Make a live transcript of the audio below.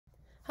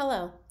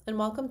Hello, and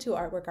welcome to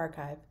Artwork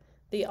Archive,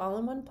 the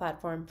all-in-one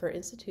platform for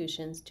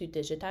institutions to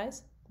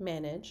digitize,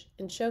 manage,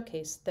 and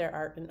showcase their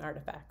art and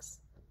artifacts.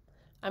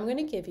 I'm going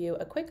to give you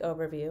a quick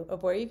overview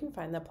of where you can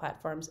find the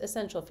platform's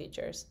essential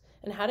features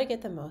and how to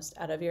get the most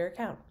out of your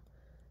account.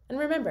 And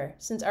remember,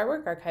 since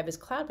Artwork Archive is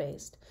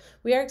cloud-based,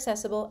 we are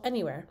accessible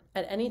anywhere,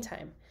 at any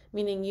time,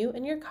 meaning you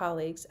and your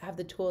colleagues have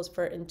the tools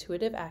for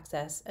intuitive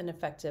access and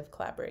effective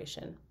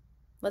collaboration.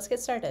 Let's get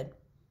started.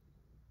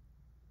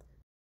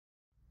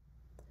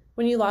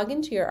 When you log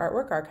into your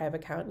Artwork Archive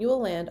account, you will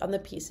land on the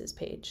Pieces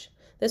page.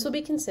 This will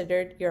be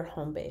considered your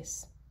home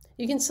base.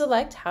 You can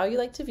select how you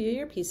like to view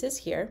your pieces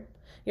here.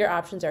 Your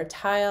options are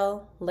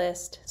Tile,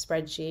 List,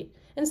 Spreadsheet,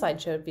 and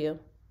Slideshow View.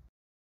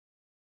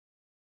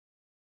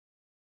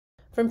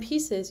 From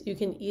Pieces, you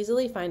can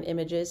easily find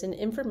images and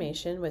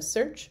information with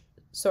Search,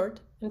 Sort,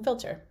 and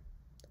Filter.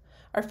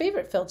 Our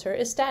favorite filter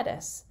is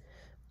Status.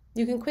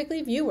 You can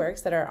quickly view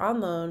works that are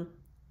on loan,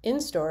 in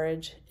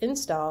storage,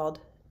 installed,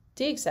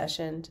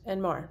 deaccessioned,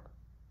 and more.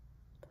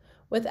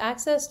 With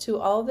access to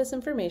all of this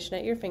information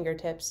at your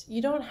fingertips,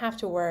 you don't have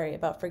to worry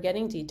about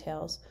forgetting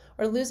details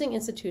or losing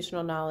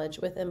institutional knowledge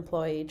with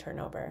employee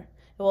turnover.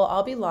 It will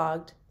all be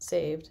logged,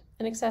 saved,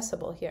 and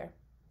accessible here.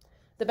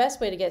 The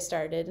best way to get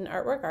started in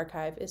Artwork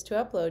Archive is to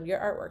upload your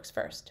artworks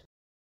first.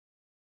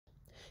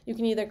 You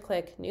can either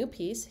click New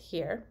Piece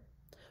here,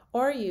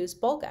 or use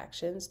bulk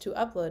actions to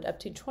upload up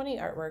to 20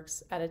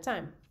 artworks at a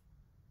time.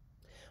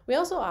 We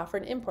also offer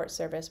an import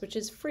service which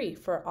is free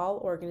for all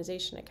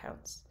organization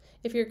accounts.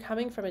 If you're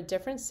coming from a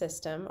different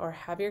system or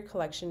have your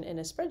collection in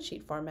a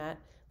spreadsheet format,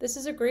 this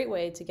is a great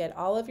way to get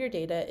all of your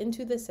data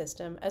into the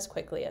system as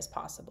quickly as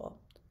possible.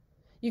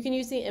 You can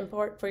use the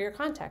import for your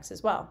contacts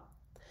as well.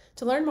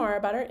 To learn more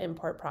about our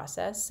import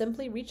process,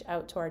 simply reach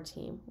out to our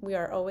team. We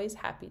are always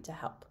happy to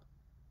help.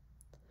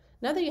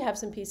 Now that you have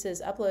some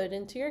pieces uploaded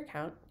into your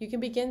account, you can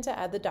begin to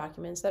add the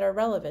documents that are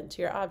relevant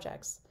to your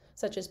objects,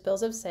 such as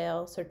bills of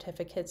sale,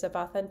 certificates of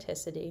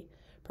authenticity,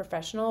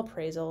 professional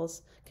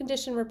appraisals,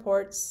 condition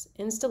reports,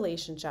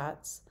 installation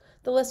shots.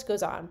 The list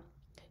goes on.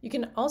 You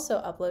can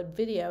also upload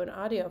video and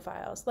audio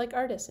files like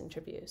artist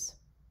interviews.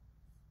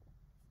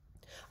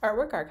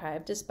 Artwork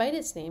Archive, despite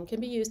its name,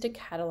 can be used to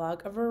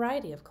catalog a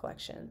variety of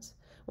collections.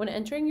 When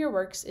entering your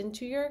works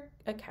into your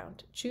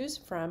account, choose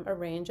from a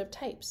range of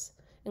types,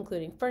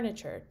 including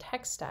furniture,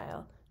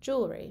 textile,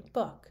 jewelry,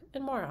 book,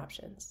 and more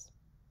options.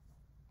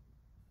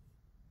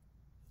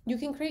 You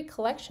can create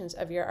collections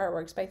of your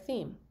artworks by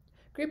theme.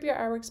 Group your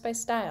artworks by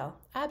style,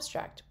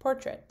 abstract,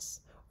 portraits,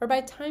 or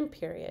by time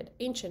period,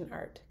 ancient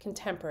art,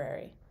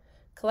 contemporary.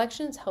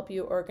 Collections help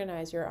you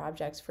organize your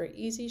objects for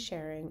easy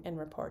sharing and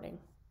reporting.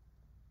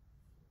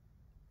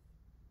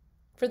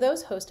 For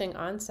those hosting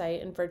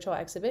on-site and virtual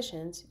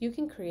exhibitions, you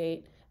can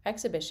create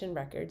exhibition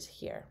records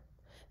here.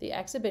 The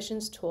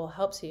Exhibitions tool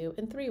helps you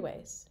in 3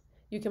 ways.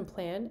 You can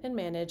plan and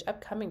manage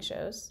upcoming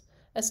shows,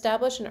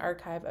 establish an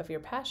archive of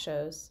your past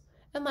shows,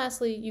 and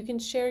lastly, you can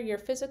share your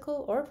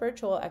physical or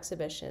virtual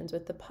exhibitions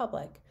with the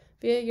public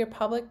via your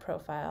public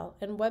profile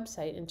and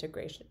website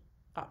integration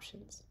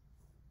options.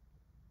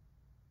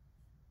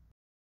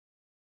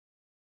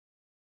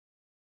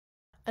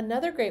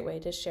 Another great way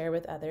to share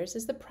with others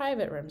is the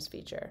Private Rooms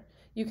feature.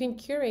 You can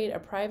curate a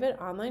private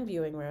online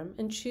viewing room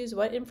and choose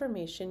what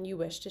information you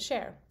wish to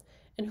share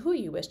and who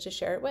you wish to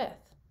share it with.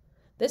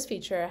 This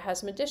feature has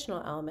some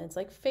additional elements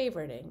like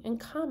favoriting and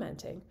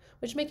commenting,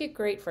 which make it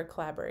great for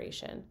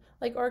collaboration,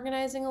 like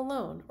organizing a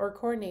loan or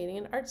coordinating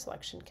an art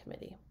selection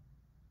committee.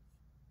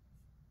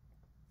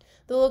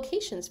 The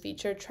Locations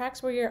feature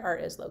tracks where your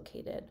art is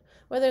located,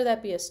 whether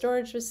that be a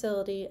storage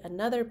facility,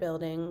 another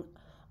building,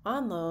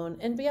 on loan,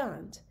 and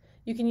beyond.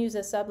 You can use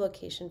a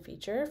sublocation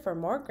feature for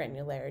more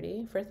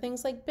granularity for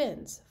things like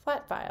bins,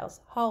 flat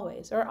files,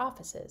 hallways, or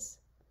offices.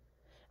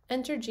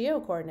 Enter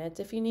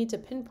geo-coordinates if you need to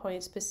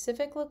pinpoint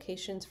specific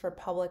locations for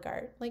public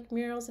art, like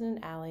murals in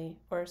an alley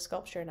or a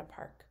sculpture in a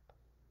park.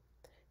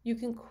 You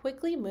can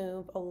quickly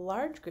move a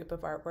large group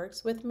of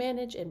artworks with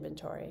Manage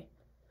Inventory.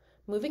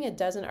 Moving a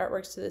dozen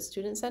artworks to the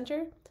Student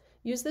Center,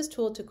 use this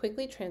tool to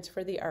quickly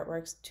transfer the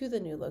artworks to the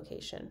new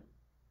location.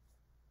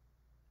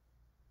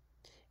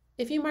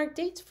 If you mark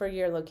dates for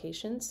your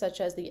locations,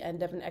 such as the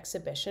end of an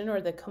exhibition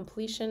or the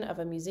completion of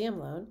a museum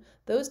loan,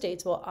 those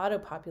dates will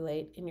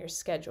auto-populate in your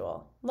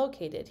schedule,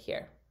 located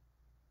here.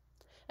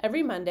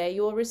 Every Monday,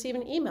 you will receive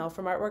an email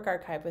from Artwork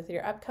Archive with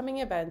your upcoming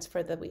events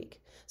for the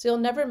week, so you'll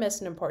never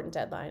miss an important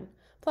deadline.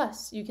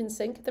 Plus, you can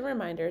sync the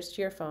reminders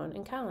to your phone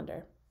and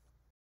calendar.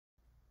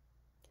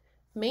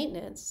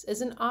 Maintenance is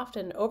an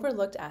often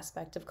overlooked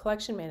aspect of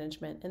collection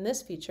management, and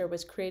this feature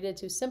was created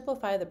to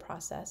simplify the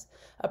process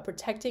of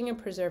protecting and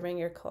preserving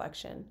your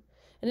collection.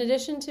 In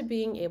addition to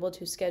being able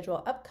to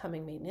schedule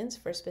upcoming maintenance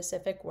for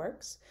specific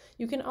works,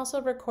 you can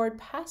also record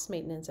past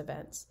maintenance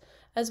events,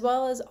 as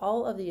well as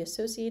all of the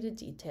associated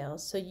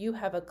details, so you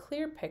have a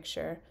clear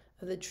picture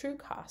of the true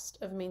cost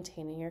of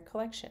maintaining your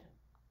collection.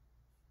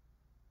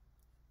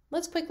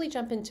 Let's quickly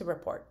jump into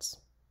reports.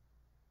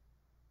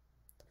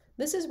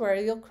 This is where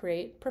you'll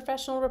create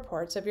professional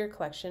reports of your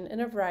collection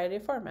in a variety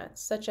of formats,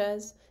 such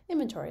as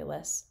inventory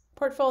lists,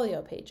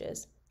 portfolio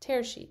pages,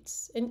 tear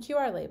sheets, and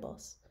QR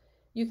labels.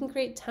 You can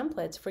create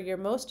templates for your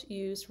most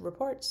used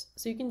reports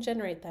so you can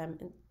generate them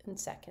in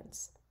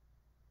seconds.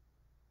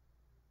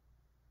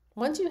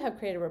 Once you have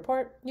created a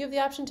report, you have the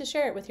option to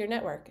share it with your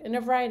network in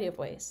a variety of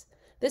ways.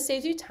 This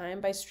saves you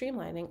time by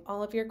streamlining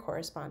all of your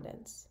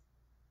correspondence.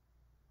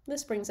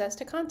 This brings us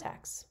to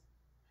contacts.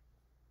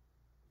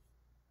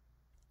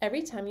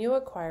 Every time you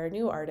acquire a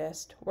new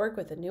artist, work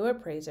with a new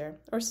appraiser,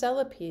 or sell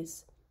a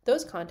piece,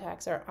 those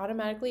contacts are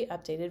automatically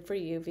updated for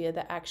you via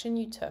the action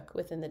you took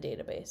within the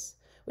database,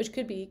 which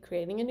could be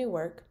creating a new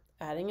work,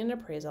 adding an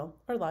appraisal,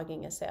 or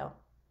logging a sale.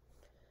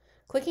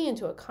 Clicking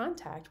into a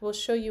contact will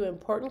show you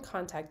important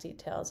contact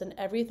details and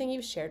everything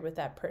you've shared with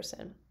that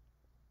person,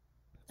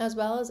 as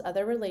well as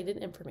other related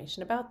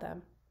information about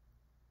them,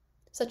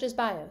 such as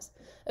bios,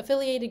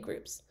 affiliated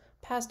groups,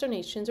 past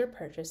donations or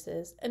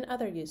purchases, and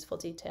other useful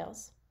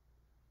details.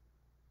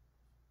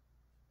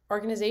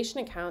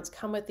 Organization accounts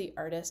come with the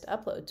Artist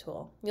Upload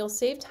tool. You'll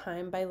save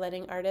time by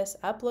letting artists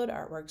upload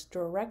artworks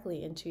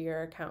directly into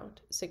your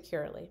account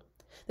securely.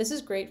 This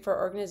is great for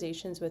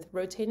organizations with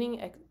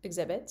rotating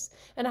exhibits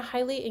and a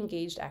highly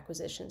engaged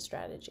acquisition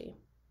strategy.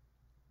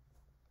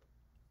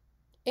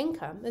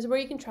 Income is where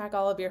you can track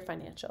all of your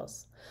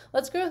financials.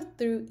 Let's go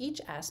through each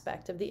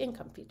aspect of the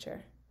income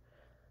feature.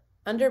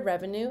 Under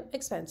Revenue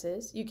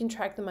Expenses, you can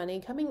track the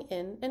money coming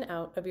in and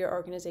out of your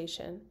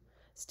organization,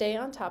 stay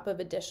on top of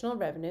additional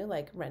revenue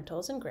like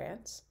rentals and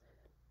grants,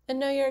 and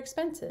know your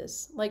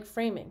expenses like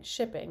framing,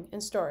 shipping,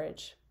 and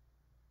storage.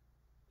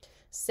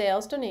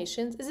 Sales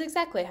donations is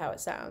exactly how it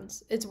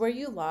sounds. It's where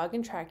you log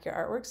and track your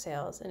artwork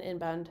sales and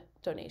inbound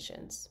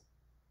donations.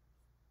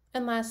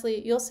 And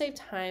lastly, you'll save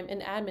time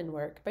and admin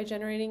work by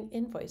generating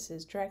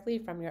invoices directly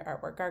from your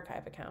Artwork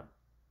Archive account.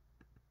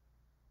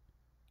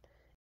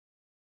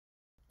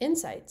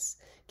 Insights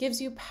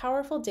gives you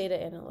powerful data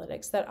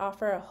analytics that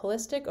offer a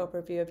holistic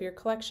overview of your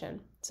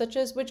collection, such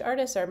as which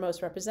artists are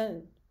most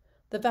represented,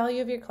 the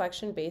value of your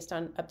collection based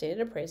on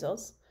updated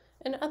appraisals,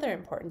 and other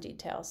important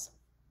details.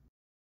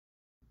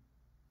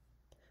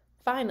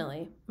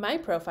 Finally, My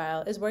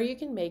Profile is where you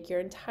can make your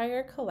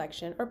entire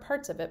collection or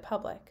parts of it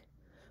public.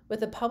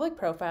 With a public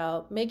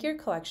profile, make your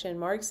collection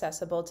more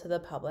accessible to the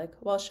public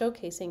while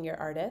showcasing your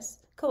artists,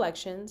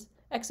 collections,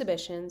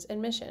 exhibitions,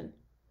 and mission.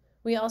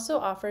 We also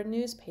offer a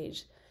news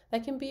page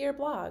that can be your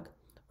blog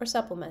or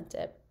supplement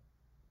it.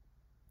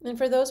 And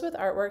for those with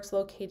artworks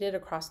located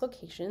across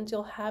locations,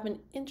 you'll have an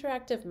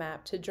interactive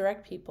map to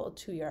direct people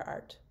to your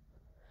art.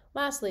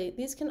 Lastly,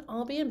 these can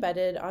all be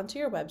embedded onto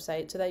your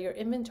website so that your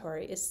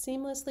inventory is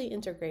seamlessly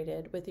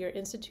integrated with your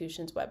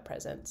institution's web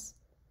presence.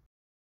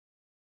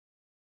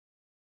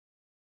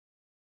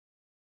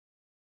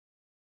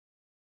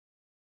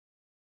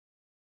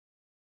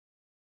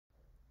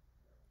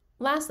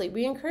 Lastly,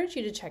 we encourage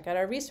you to check out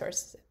our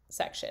resource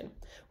section,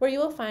 where you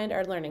will find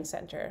our Learning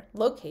Center,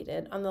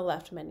 located on the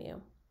left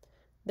menu.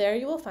 There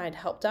you will find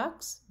help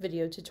docs,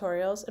 video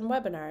tutorials, and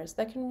webinars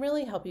that can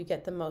really help you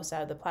get the most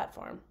out of the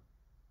platform.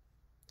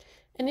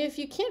 And if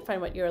you can't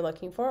find what you're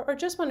looking for or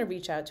just want to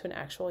reach out to an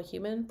actual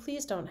human,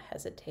 please don't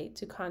hesitate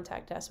to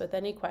contact us with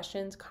any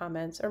questions,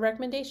 comments, or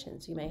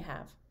recommendations you may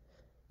have.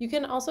 You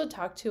can also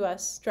talk to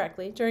us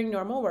directly during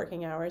normal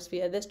working hours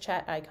via this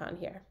chat icon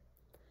here.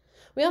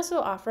 We also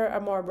offer a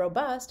more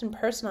robust and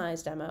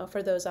personalized demo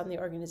for those on the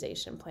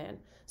organization plan,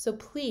 so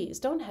please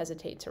don't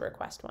hesitate to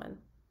request one.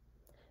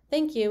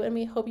 Thank you, and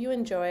we hope you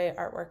enjoy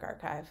Artwork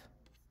Archive.